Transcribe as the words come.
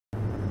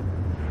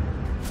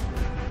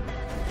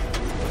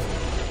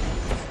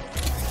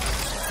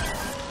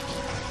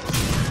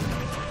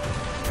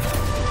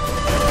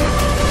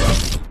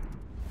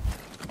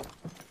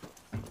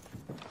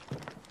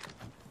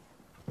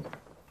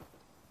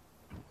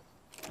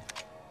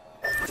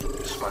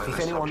If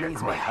anyone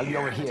needs me, I'll be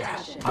over here.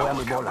 Voy a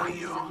mi bola.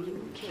 You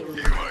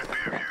might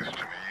be of use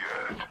to me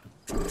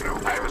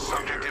yet. I have a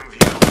subject in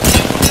view.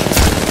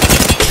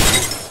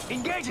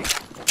 Engaging!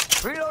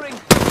 Reloading!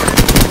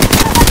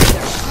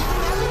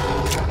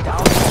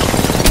 Down.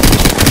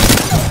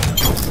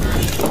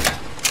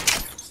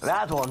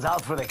 That one's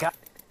out for the count.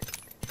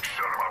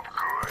 Shut him up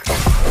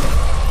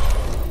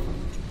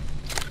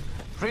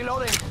good.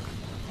 Reloading!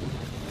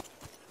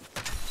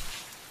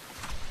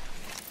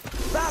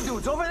 Bad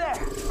dudes over there! I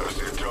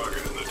see a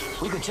target in the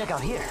distance. We could check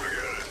out here.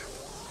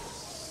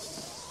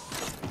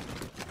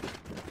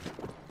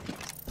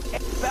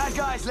 Bad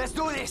guys, let's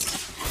do this!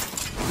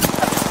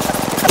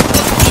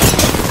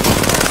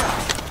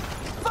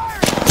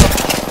 Fire!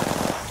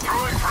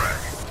 Throwing frag.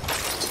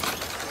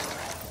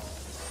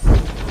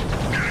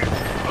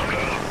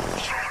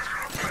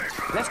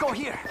 Let's go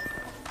here.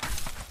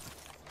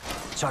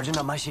 Charging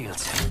up my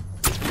shields.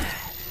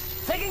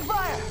 Taking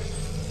fire!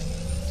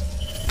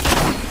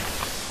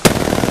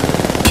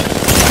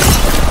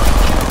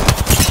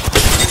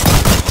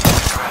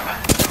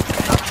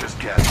 Not just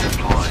gas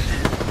deployed.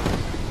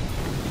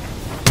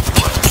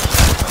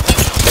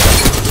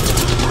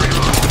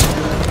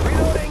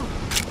 Reloading!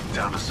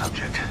 Down to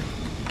subject.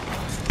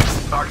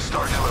 Arc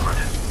star delivered.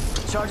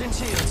 Charging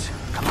shields.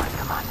 Come on,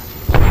 come on.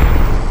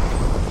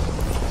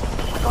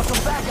 I got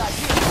some bad guys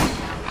here.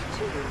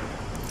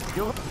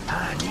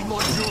 Need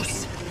more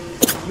juice.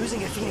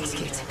 Using a Phoenix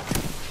kit.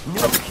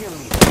 No kill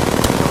leader.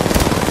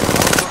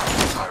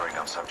 Firing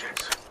on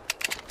subjects.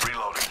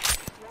 Reloading.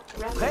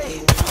 Hey,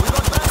 we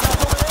got bad guys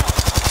over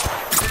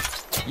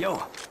there. Yo,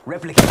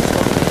 replicate.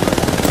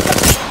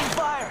 Taking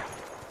fire.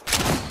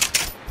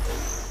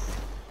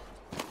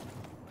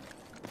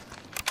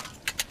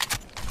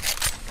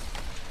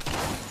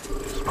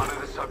 Spotted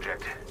the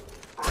subject.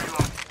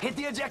 Reload. Hit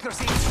the ejector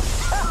seat.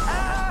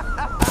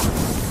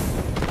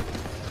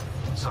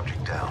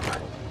 Subject down.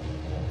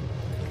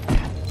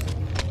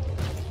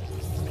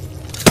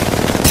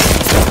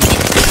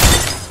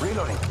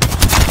 Reloading.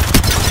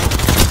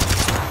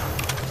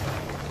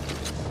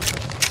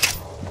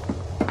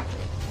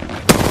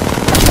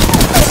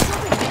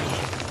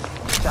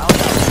 Down,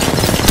 down.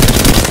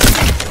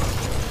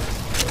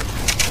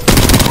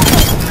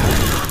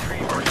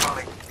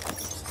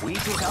 We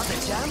took out the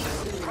champ?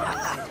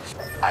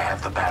 I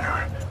have the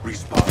banner.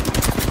 Respawn.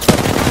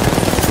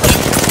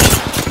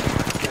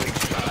 Getting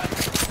shot.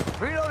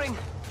 Reloading.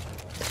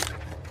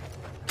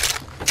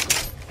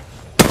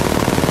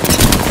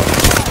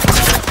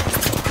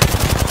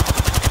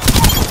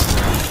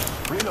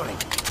 Reloading.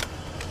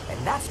 And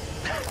that's...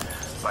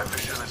 My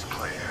mission is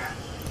clear.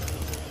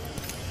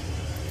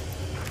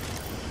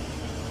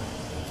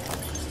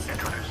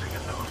 Introducing a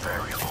new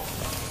variable.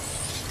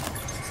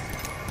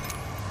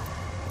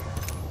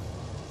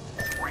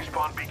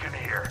 Respawn beacon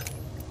here.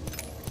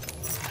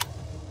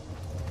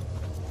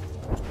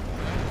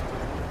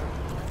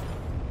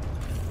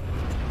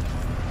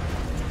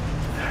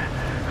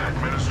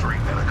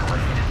 Administering medical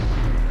aid.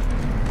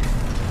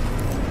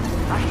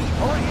 Aki,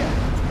 over here.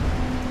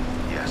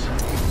 Yes.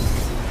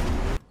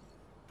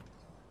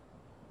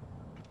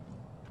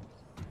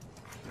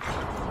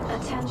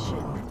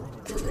 Attention.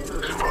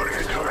 Spotting a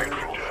target.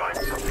 Find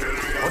subject.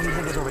 What do you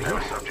think is over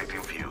here? Subject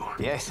in view.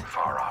 Yes.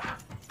 Far off.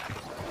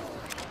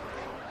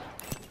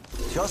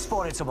 Just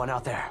spotted someone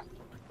out there.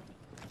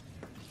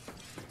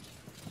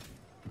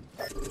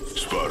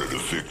 Spotted a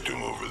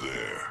victim over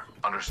there.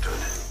 Understood.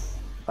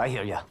 I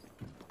hear ya.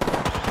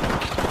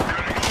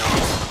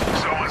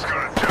 Someone's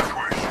got a death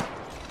wish.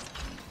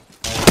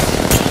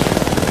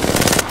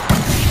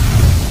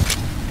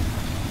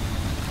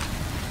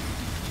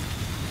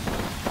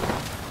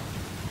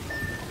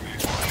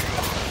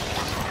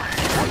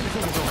 What do you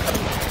think is over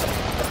here?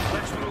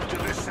 Let's move to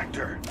this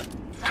sector.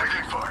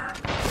 Taking fire.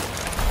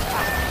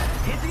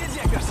 Hit the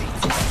ejector seat.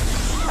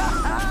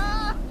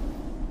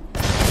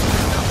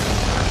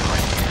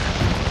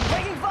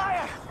 Taking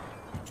fire.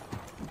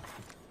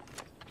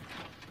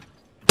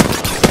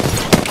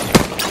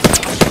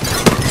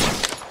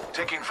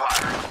 Taking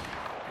fire.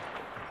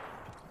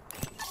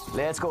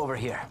 Let's go over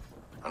here.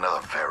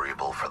 Another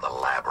variable for the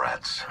lab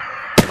rats.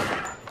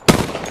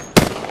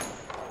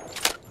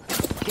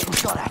 Getting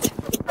shot at.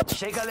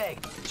 Shake a leg.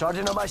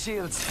 Charging on my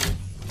shields.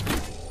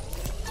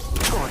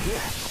 Go over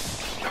here.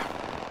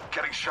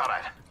 Getting shot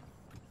at.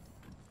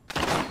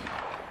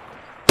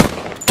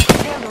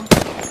 Damn them.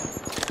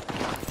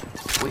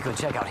 We could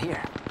check out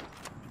here.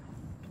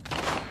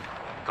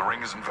 The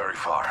ring isn't very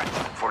far.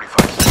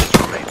 45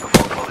 seconds remain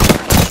before closing.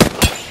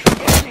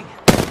 Engaging.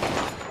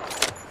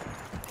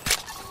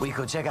 We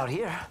could check out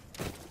here.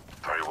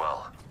 Very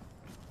well.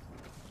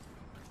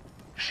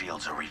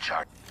 Shields are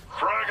recharged.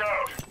 Frag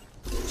out!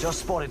 Just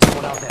spotted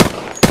someone out there.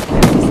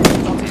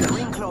 Okay, the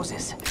ring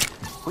closes.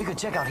 We could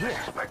check out here.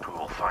 Expect we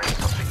will find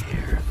something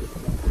here.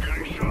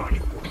 Getting shot.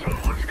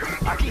 Someone's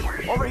got a Aki,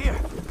 over here.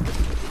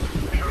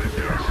 Shut it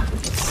down.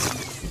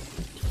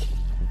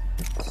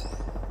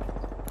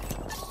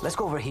 Let's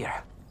go over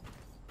here.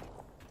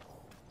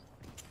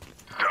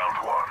 Down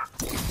one.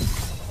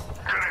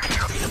 Getting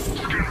shot.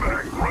 Skin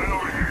back right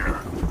over here.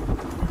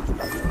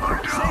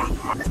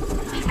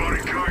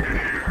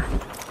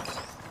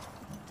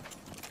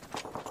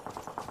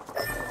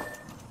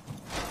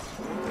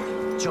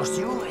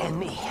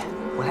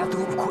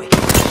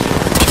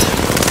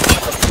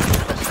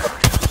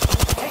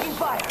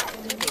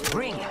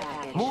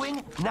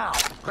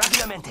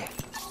 Exactamente.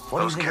 What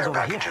do you Those think is care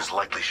over here? packages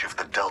likely shift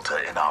the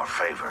delta in our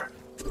favor.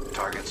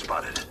 Target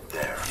spotted.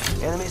 There.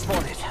 Enemy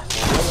spotted.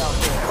 Way out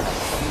there.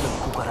 Feel of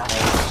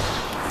cucaracha.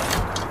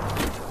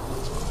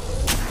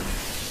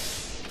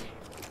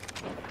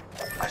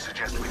 I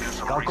suggest we do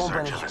some Call research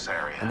company, in this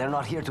area. and they're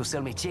not here to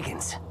sell me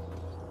chickens.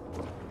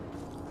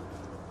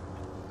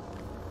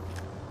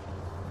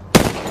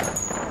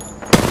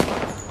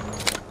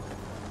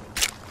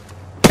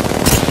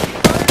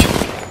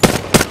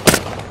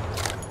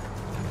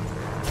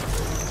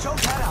 Choke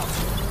that out.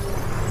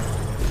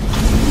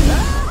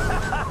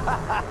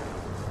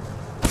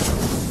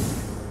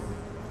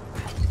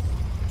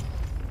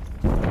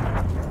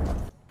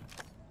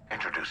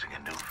 Introducing a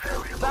new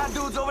variable. Bad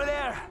dudes over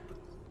there.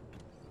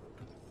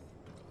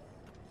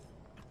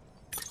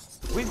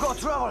 We've got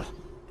trouble.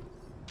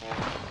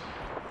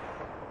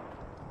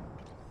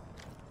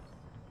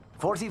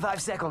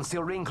 45 seconds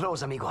till ring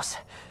close, amigos.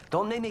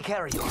 Don't make me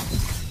carry you.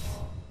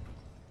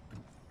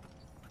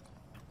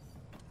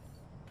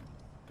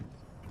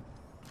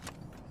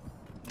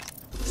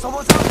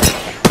 Someone's out there.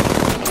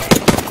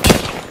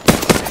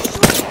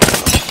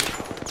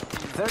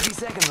 30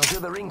 seconds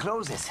until the ring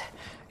closes.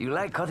 You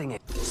like cutting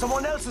it.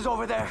 Someone else is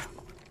over there.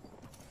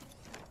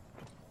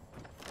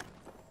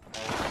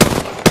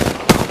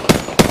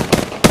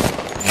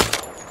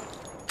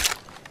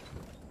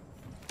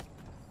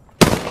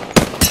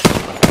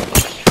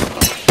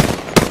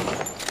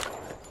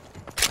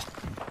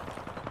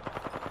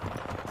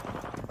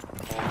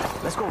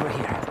 Let's go over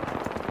here.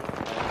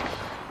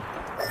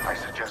 I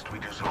suggest we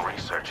do some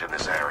research in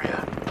this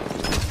area.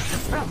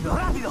 Rápido,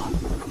 rápido.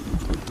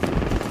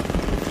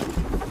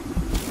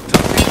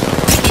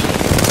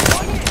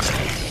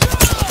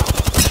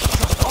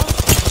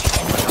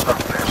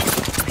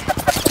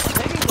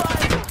 Taking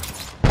fire.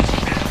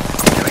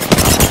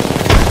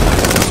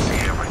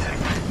 See everything.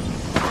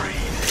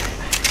 Breathe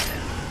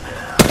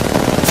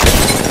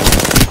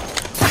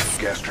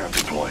in. Gas trap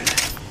deployed.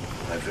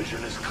 My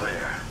vision is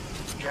clear.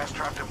 Gas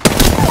trap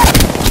deployed.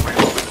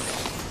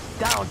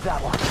 Down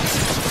that one.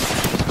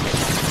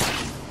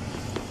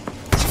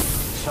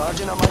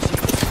 Charging on my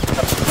shield.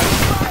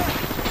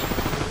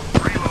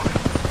 Reloading.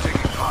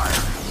 Taking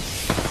fire.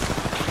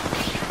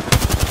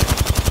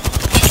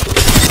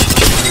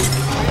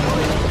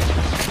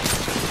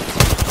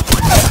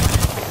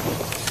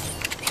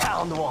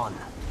 Down one.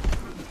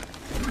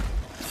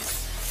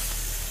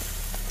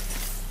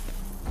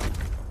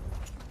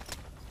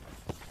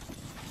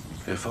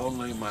 If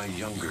only my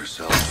younger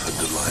self had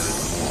delighted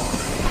more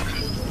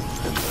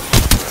in the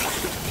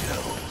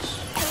kills.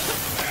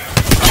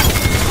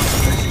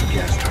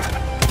 Gas trap.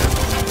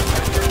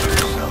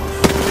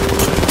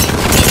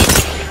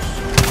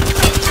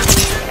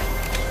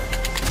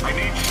 I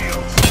need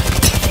shields.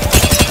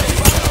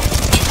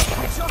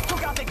 I just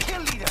took out the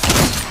kill leader.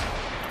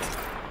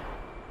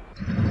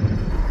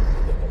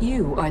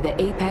 You are the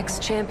Apex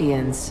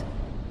Champions.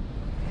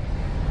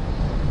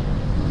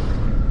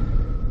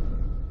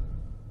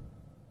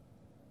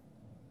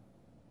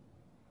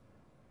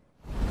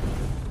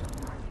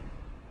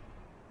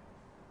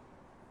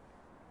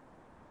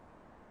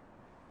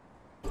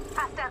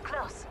 Hostile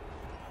close.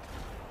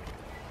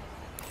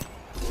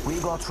 We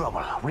got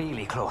trouble.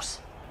 Really close.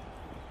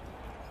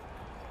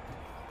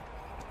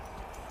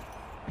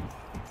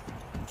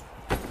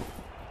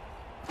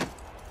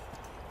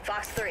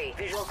 Fox 3,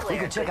 visual We clear.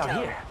 can check Good out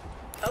tone. here.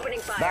 Opening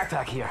fire.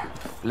 Backpack here.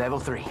 Level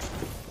 3.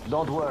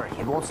 Don't worry,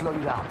 it won't slow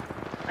you down.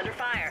 Under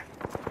fire.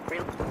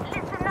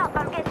 Listen up,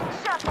 I'm getting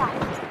shot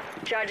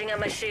at. Charging on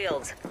my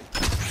shields.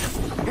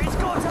 It's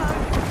go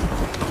time!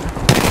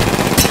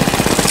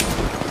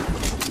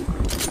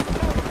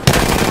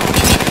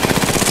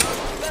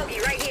 Bogey,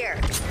 right here.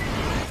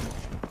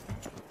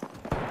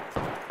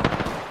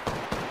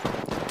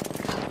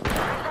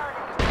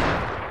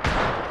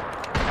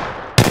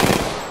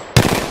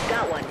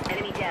 Got one.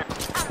 Enemy down.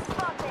 I'm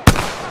spotted.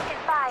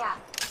 Taking fire.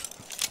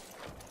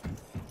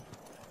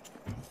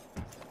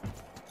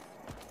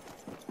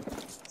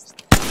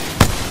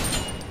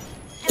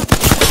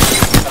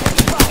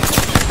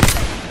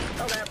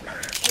 Hold up.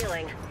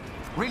 Healing.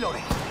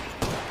 Reloading.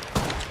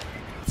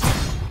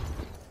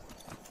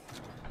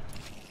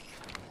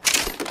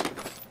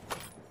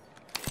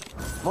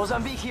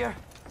 Mozambique here.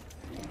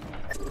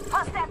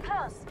 Hostile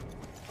close.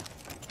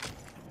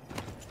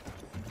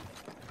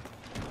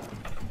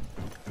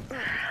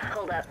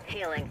 Hold up.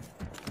 Healing.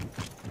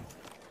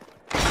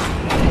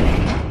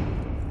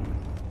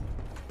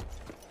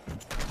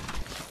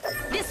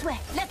 This way.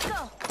 Let's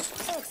go.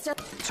 Extra.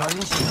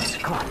 Charging shields.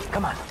 Come on,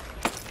 come on.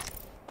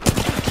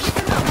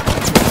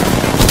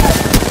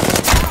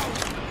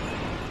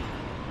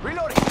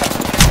 Reloading.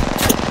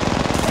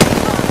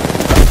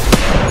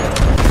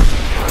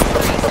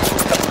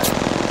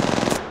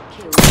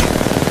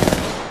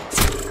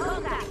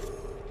 Contact.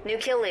 New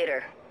kill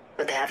leader.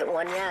 But they haven't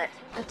won yet.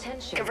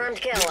 Attention. Confirmed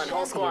kill on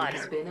whole squad.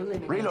 Has been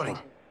eliminated. Reloading.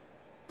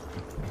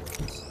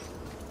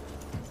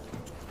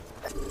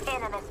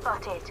 Enemy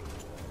spotted.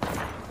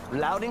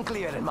 Loud and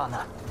clear,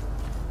 hermana.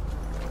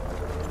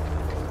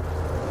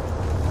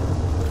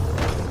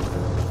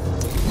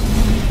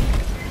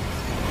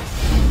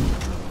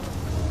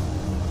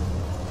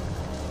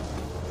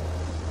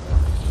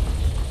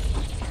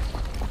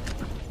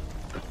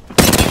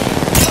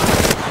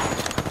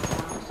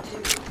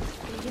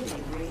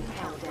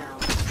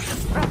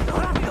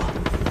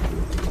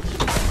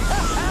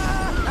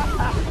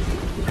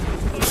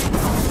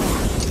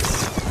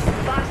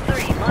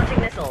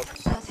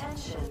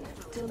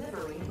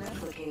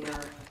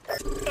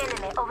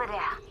 enemy over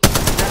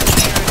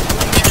there.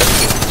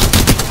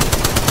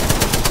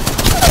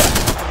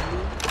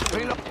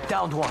 Reload.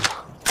 Downed one.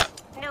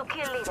 New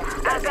kill leader.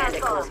 Got a I've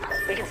bandit got close. gold.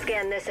 We can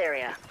scan this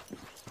area.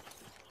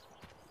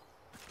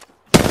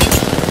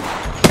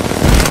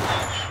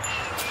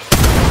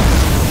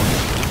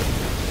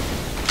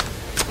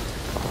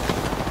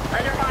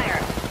 Under fire.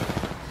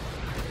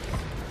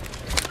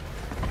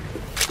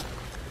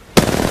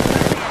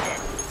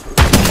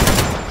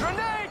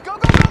 Grenade! Go,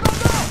 go, go, go,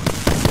 go!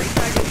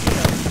 Recharging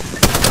shield.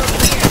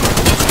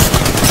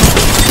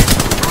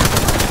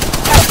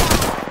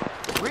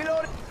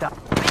 Reload.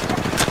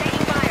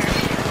 Taking fire.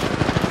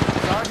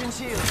 Charging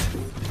shield.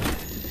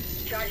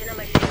 Charging on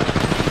my shield.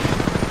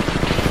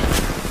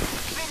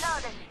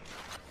 Reloading.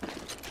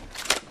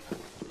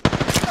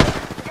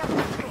 Just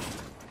a screen.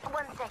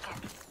 1 second.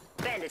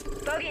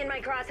 Bandit. Bogey in my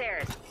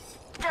crosshairs.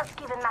 Just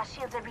giving my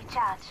shields a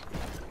recharge.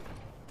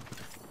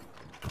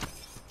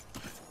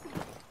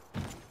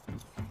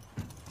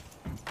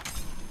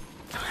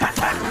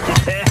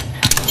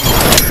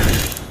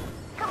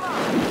 Come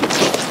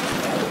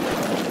on.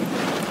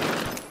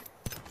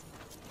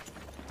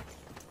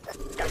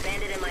 Got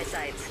bandit in my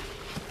sights.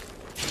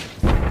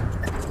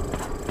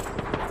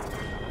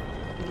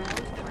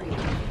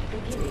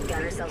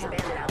 Got ourselves a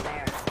bandit out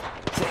there.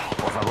 Sí,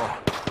 por favor.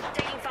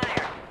 Taking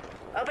fire.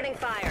 Opening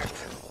fire.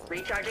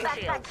 Recharging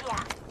shield. Backpack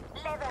here.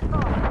 Level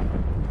 4.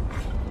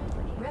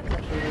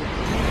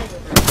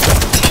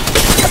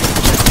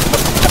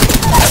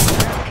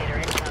 Replicator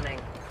incoming.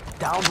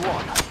 Downed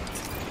one.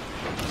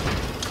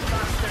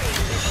 Fox 3.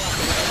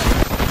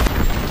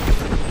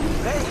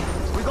 Hey,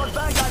 we got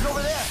bad guys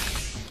over there.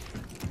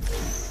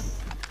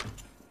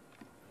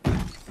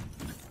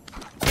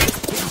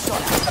 Getting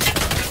shot at.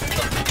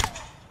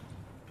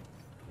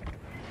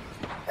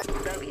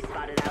 Bogey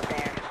spotted out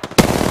there.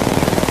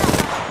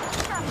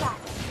 Stop that.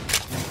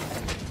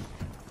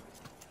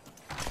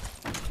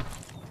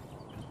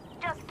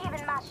 Just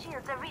giving my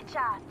shields a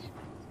recharge.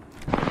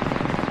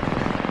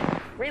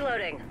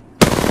 Reloading.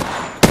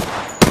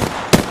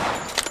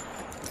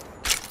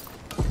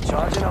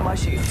 Charging on my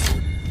shields.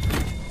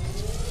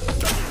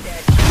 Bogey's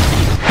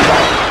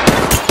dead.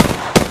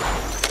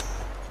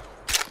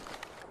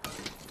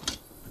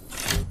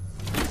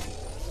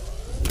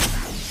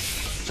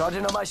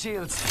 Charging on my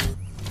shields.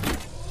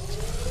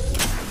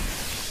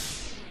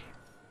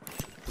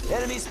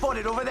 Enemy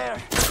spotted over there.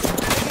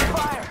 Taking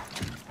fire.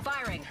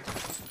 Firing.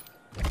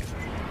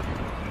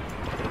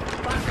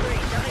 Fox 3,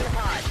 jumping the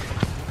pod.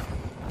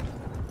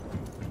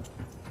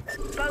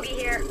 Bogey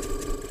here.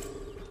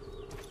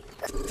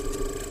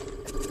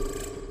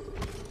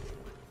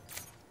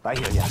 I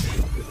hear ya.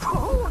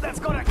 Ooh, that's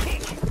got a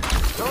kick.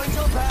 Going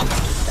so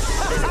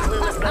fast. There's a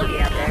clueless bogey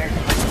out there.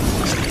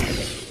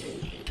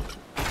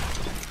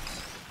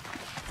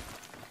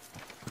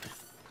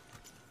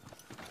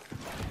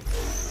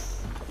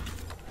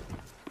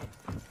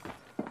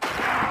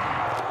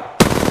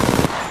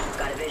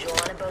 Got a visual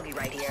on a bogey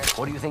right here.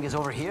 What do you think is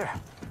over here?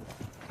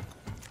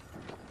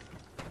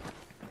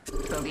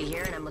 Bogey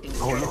here, and I'm looking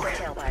Oh, scared at look.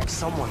 the tailpipe.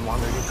 Someone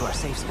wandered into our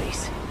safe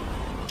space.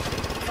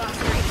 Fox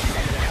 3,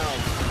 sending it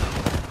home.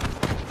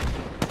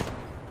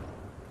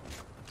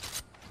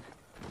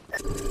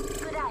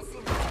 Good eye,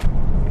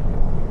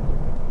 Silver.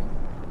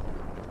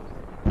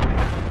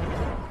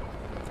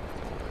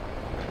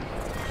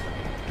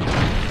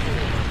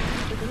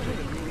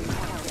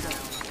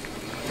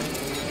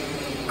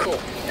 Cool.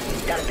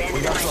 Got a bandit We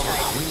in got my trouble.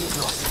 sights. Really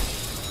close.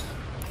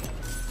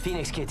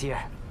 Phoenix kit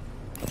here.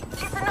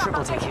 Listen up, Triple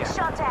I'm take getting here.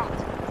 shot at.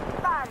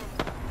 Firing.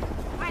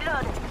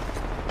 Reloading.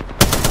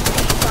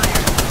 Taking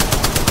fire.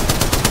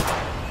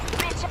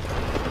 Recharge.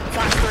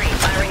 Fox 3,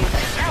 firing.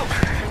 Help!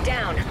 I'm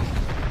down.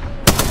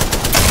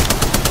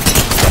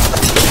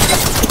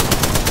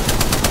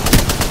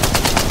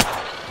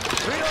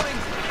 Reloading.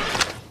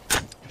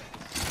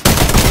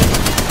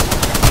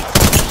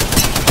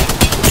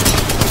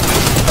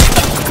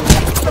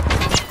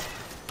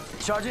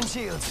 Charging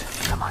shields.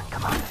 Come on,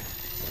 come on.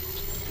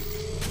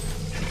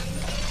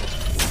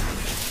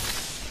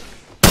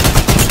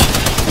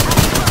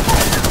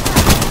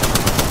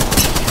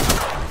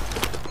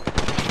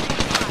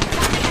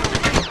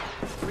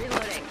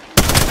 Reloading.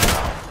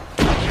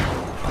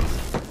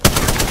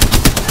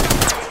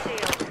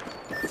 Shield.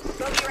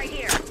 Bogey right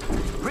here.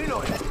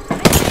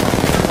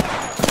 Reloading.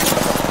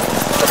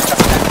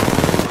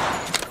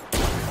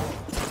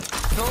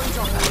 Throwing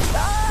something.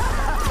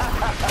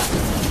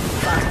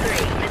 Fox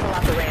 3, missile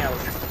off the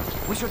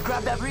rails. We should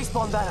grab that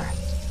respawn banner.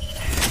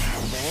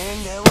 And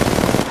then there we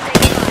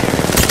Taking fire.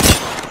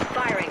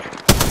 Firing.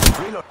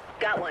 reload.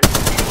 Got one.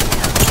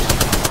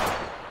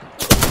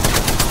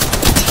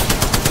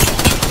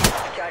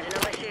 Charging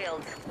on my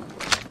shields.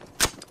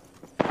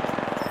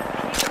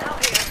 Need some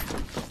help here.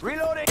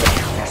 Reloading.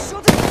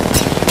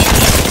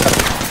 Shooting.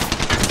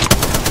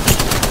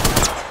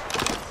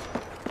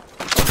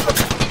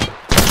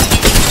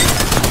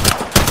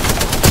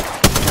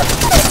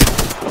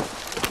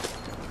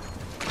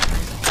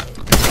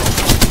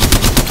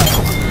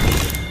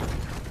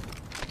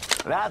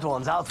 That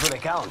one's out for the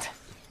count.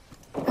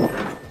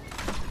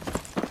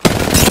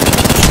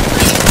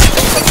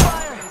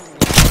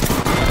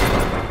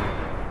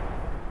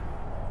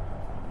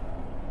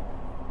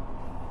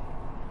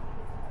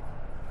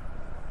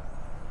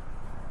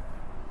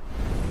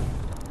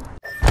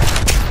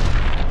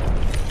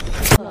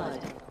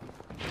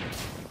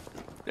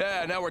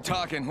 Yeah, now we're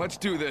talking. Let's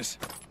do this.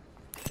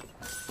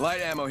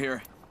 Light ammo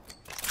here.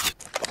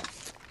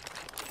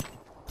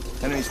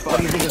 Enemy spot. What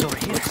do you think is over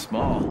here? Looks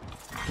small.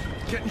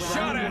 Getting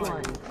shot Round at!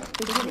 1.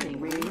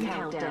 Beginning ring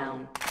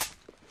countdown.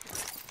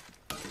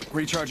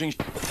 Recharging.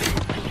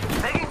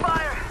 Taking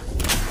fire!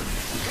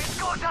 It's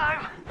go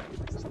time!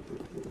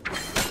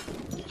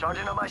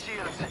 Charging on my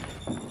shields.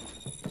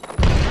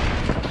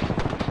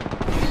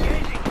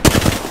 Engaging.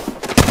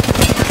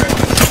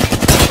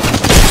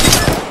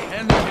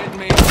 And they're hitting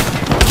me.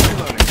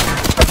 Reloading.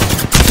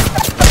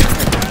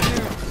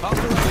 Off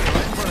the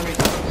right in front of me.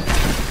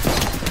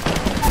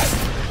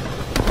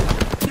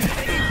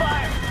 Taking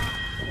fire!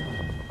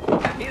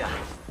 Mira.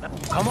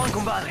 Come on,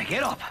 compadre,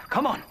 get up.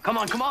 Come on, come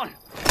on, come on.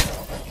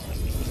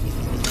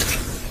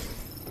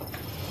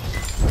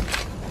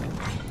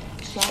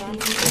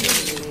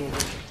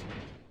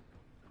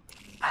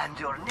 And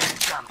your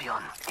next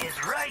champion is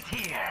right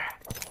here.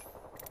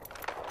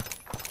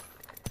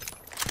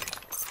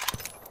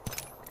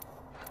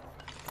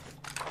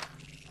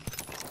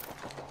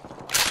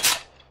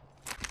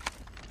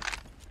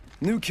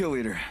 New kill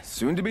leader.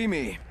 Soon to be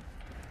me.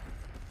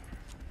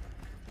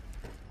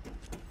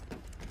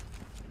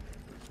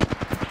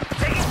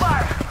 Taking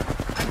fire!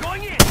 I'm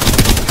going in!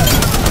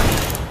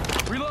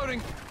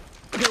 Reloading.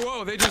 Okay,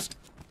 whoa, they just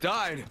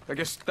died. I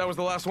guess that was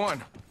the last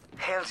one.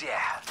 Hells yeah,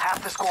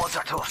 half the squads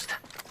are toast.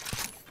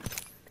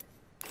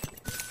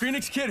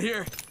 Phoenix Kid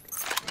here.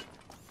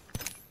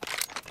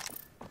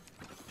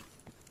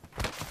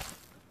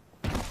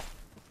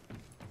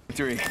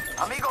 Three.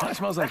 Amigo, That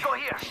smells like. let's go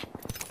here.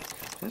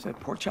 Is that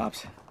pork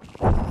chops?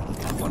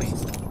 Funny.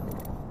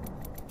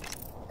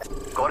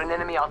 Got an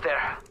enemy out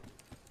there.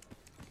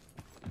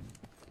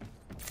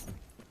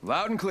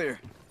 Loud and clear.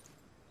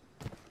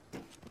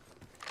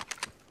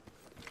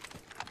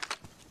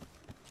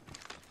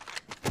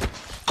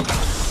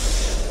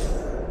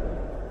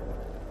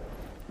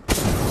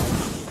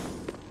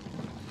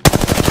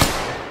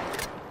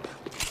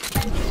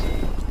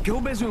 Go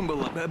Bazoomba,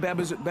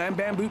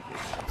 bamboo.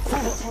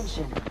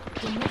 Attention.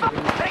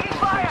 Delivering. Taking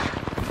fire!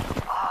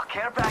 Oh,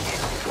 care package.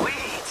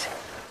 Sweet.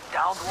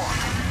 Downed one.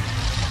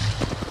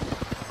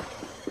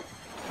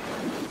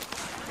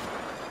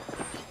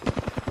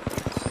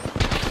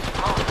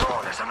 Oh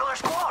no, there's another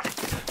squad.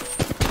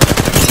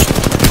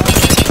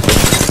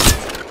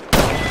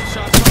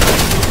 Shots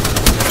fired.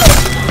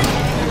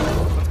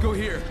 Let's go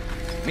here.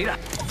 Mira.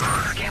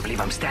 Can't believe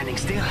I'm standing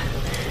still.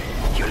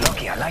 You're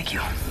lucky I like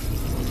you.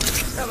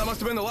 Yeah, that must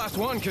have been the last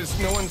one, because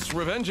no one's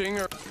revenging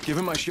or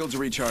giving my shields a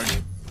recharge.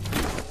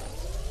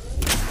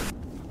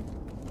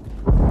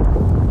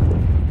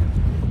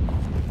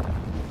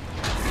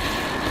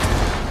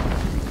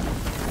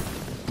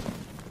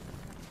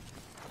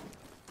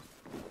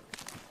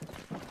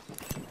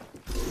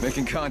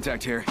 Making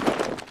contact here.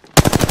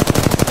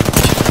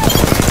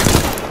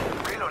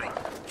 Reloading.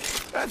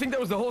 I think that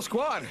was the whole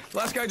squad.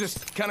 Last guy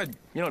just kind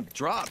of,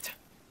 dropped.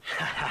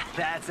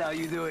 That's how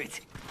you do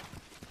it.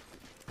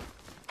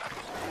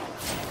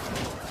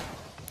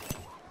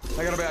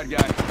 I got a bad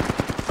guy.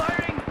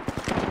 Firing!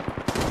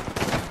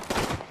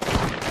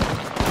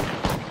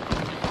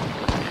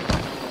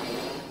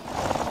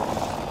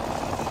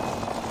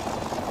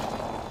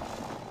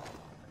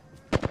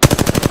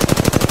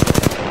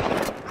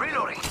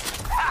 Reloading.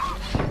 Ah,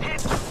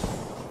 hit.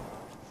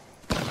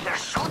 They're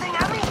shooting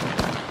at me.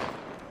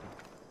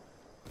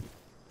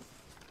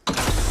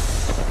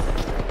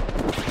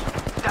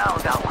 Down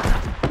that one.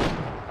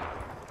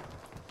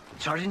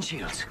 Charging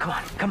shields. Come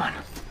on, come on.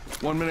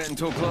 1 minute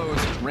until close.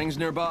 Rings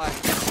nearby.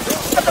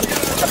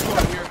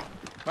 Here.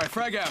 All right,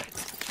 frag out.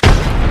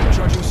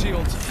 Charging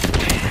shields.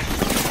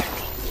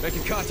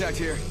 Making contact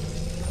here.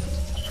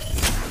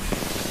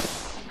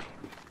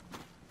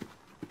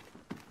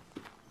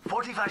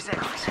 "45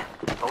 seconds.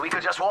 But we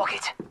could just walk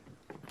it.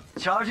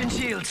 Charging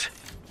shields.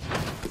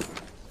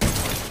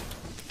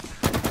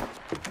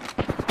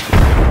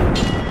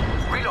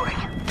 Reloading.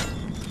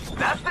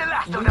 That's the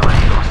last of the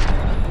amigos.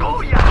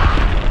 Booyah!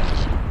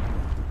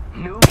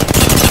 New.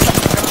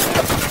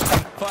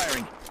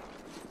 Firing.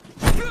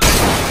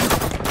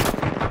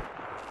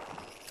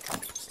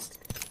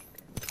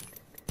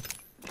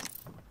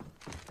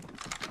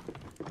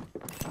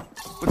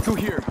 Let's go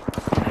here.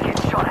 Get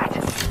shot at.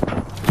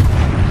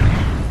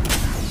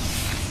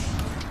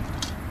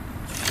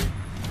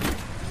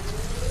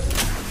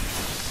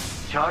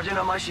 Charging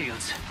on my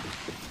shields.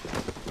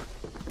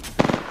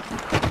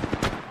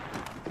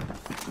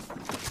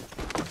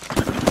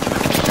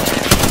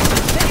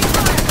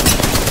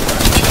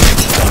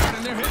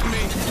 And they're hitting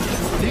me.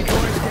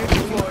 Decoys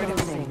deployed.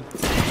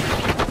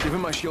 Give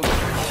him my shield.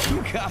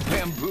 You got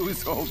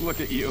bamboozled. Look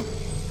at you.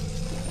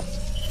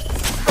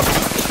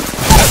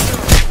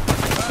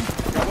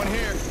 Got one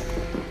here.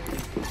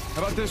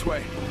 How about this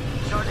way?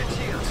 Charging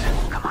shields.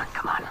 Come on,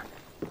 come on.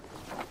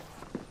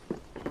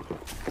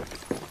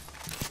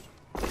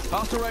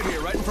 Hostile right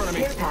here, right in front of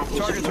me. Care package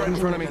Target's right in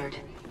front of me. delivered.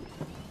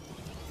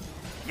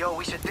 Yo,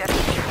 we should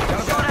definitely.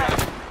 Got a Shot bad at.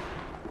 guy.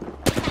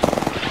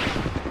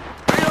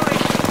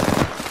 Reloading.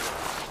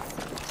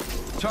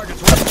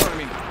 Target's right in front of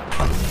me.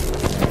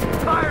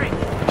 Firing!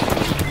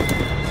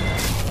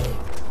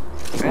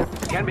 Well,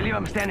 can't believe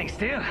I'm standing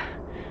still.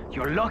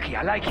 You're lucky,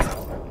 I like you.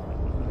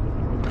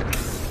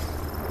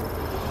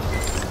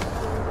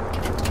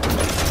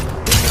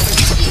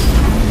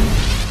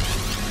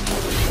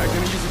 I'm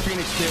gonna use the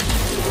Phoenix kit.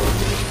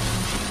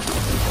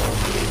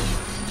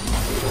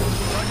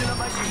 Charging up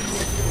my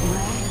shields.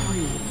 Round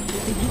 3.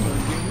 Beginning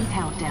ring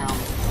countdown.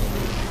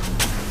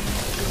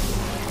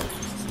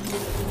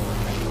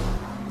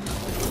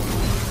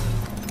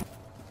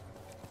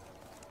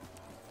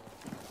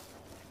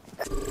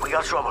 We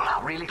got trouble,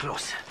 really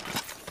close.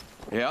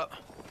 Yeah.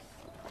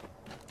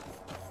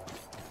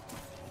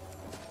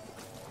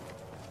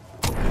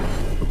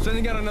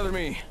 Sending out another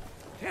me.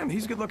 Damn,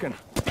 he's good looking.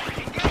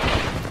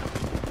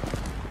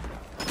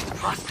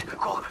 Fast,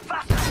 go,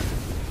 faster!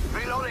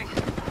 Reloading.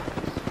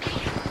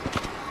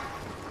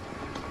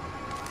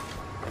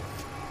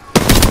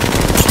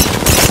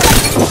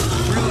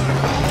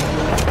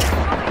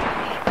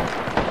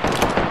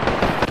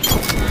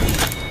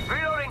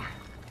 Reloading.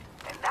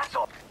 And that's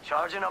all.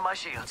 Charging on my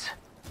shields.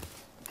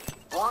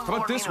 One How about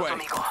more this minute, way?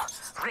 amigo.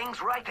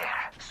 Ring's right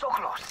there. So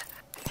close.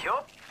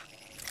 Yup.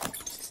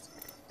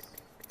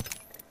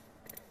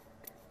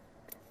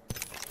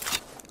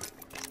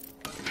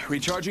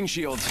 Recharging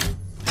shields.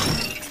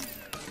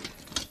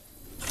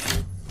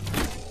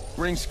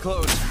 Ring's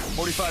closed.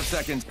 45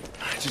 seconds.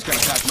 Just gotta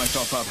patch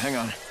myself up. Hang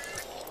on.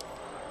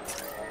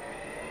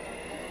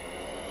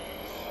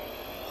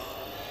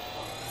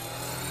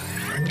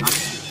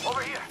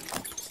 Over here.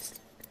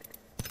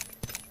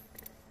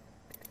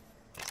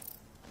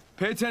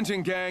 Pay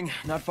attention, gang.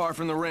 Not far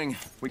from the ring.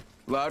 We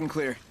loud and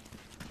clear.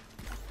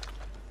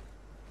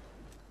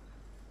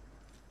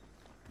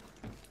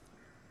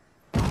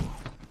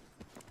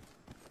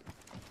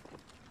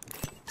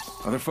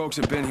 Other folks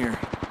have been here.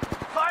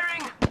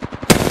 Firing!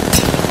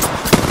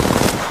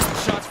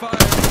 Shots fired.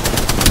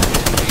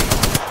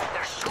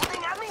 They're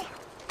shooting at me?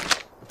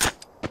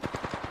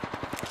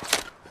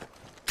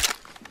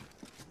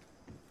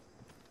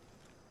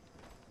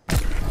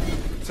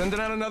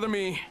 Sending out another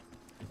me.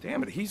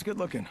 Damn it, he's good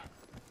looking.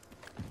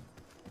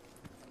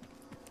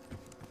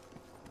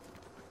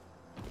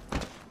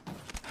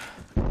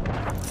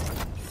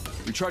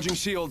 Recharging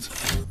shields.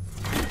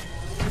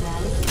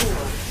 Round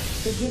 4.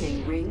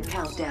 Beginning ring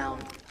countdown.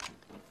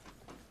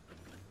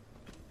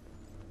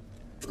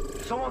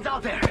 Someone's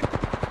out there.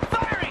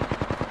 Firing!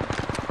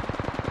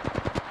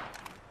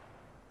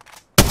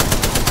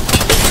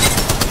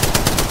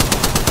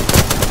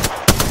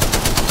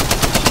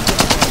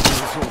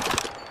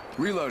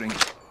 Reloading.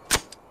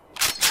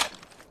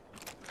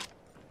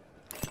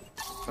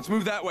 Let's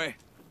move that way.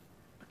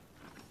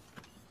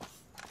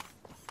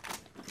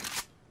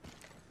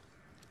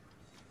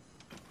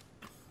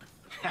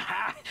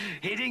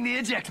 Hitting the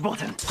eject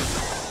button.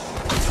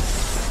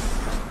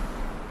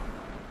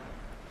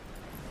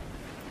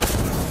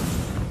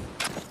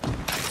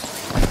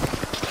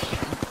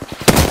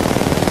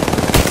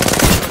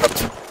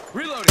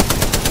 Reloading.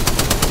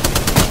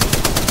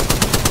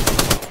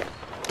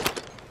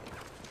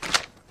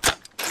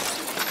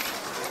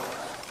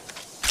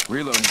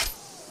 Reloading.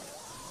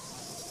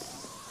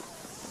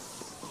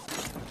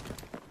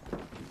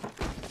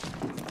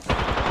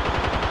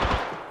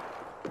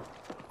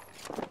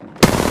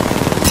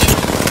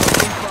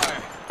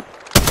 Fire.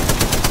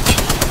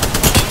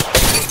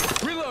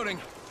 Reloading.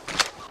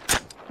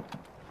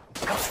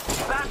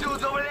 Bad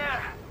dudes over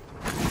there.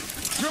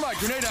 Thermite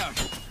grenade out.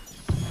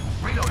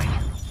 Reloading.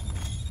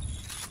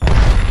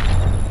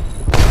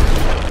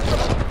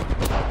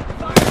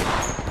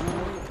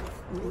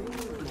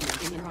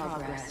 In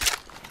progress.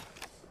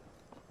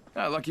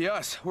 Ah, lucky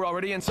us. We're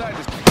already inside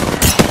this.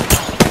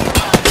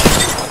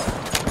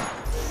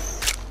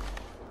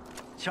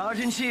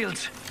 Charging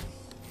shields.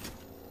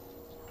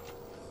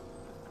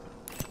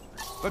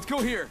 Let's go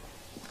here.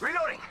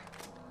 Reloading.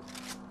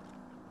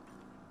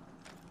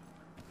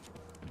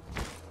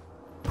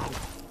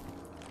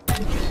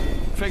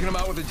 Faking them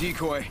out with a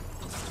decoy.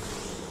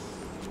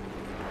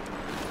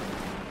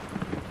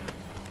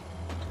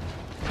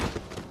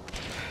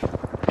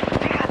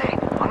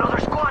 Fíjate, another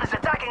squad is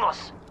attacking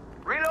us.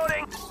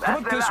 Reloading. That's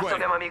about the this last way? of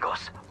them,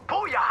 amigos.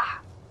 Booyah!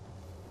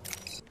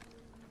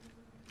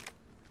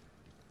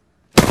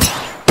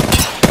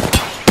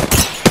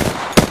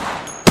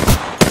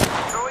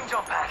 Throwing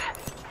jump pad.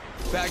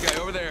 Bad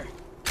guy over there.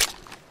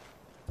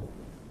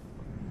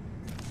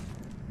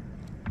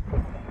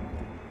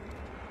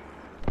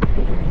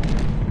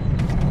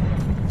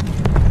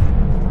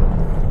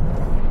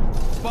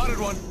 Spotted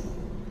one.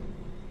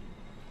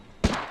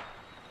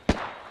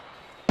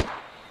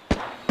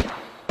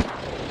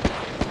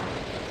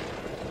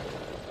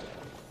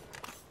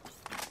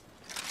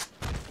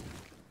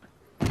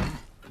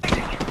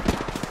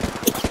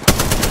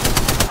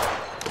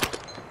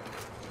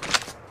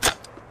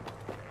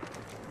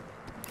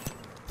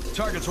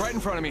 Target's right in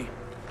front of me.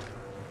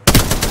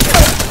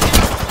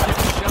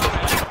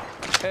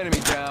 Shot. Enemy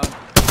down.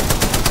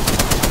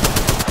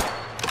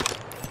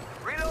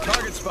 Reloading.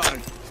 Target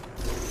spotted.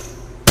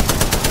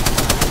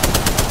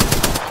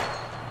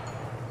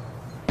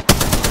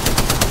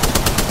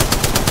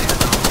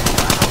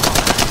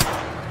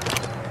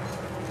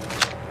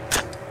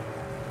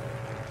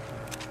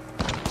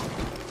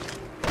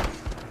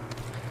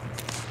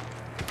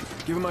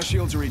 Giving my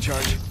shields a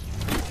recharge.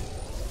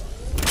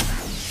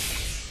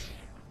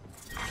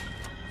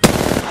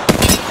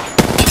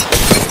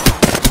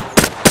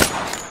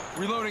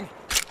 Reloading.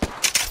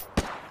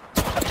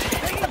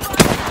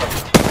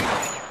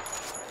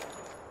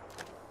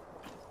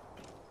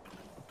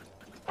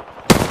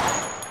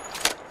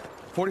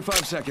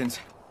 45 seconds.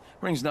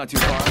 Ring's not too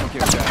far, I don't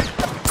give a damn.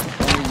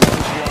 Only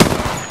one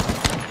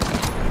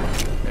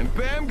squad. And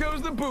bam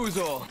goes the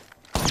boozle.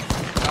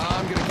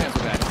 I'm gonna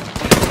cancel that.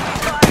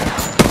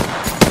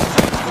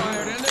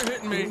 Fired, and they're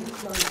hitting me.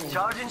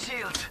 Charging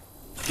shields.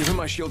 Giving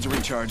my shields a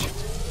recharge.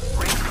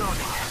 Ring's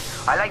closing.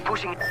 I like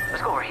pushing.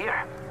 Let's go over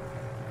here.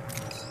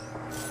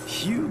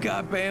 You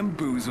got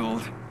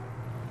bamboozled.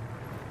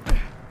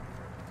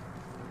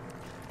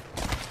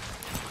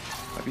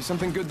 Might be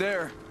something good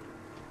there.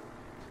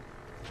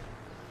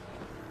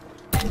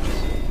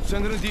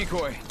 Send in a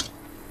decoy.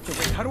 So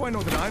wait, how do I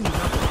know that I'm not the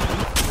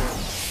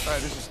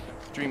Alright, this is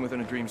dream within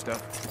a dream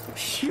stuff.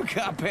 You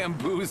got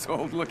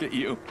bamboozled, look at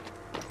you.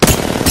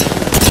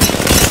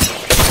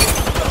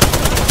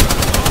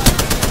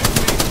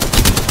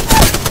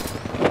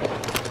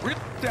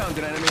 Down,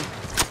 an enemy.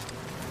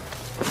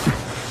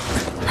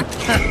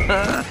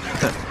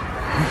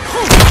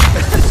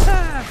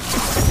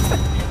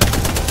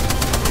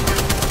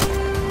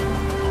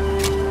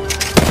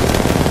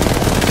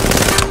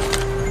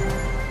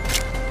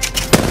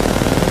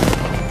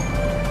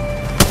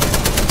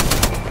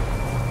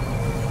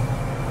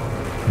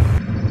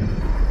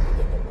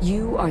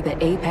 You are the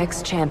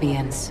Apex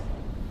Champions.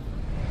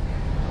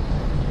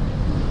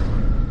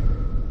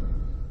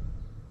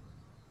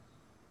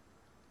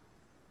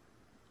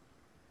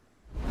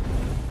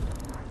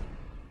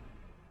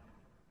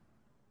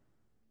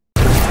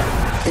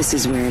 This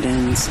is where it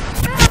ends.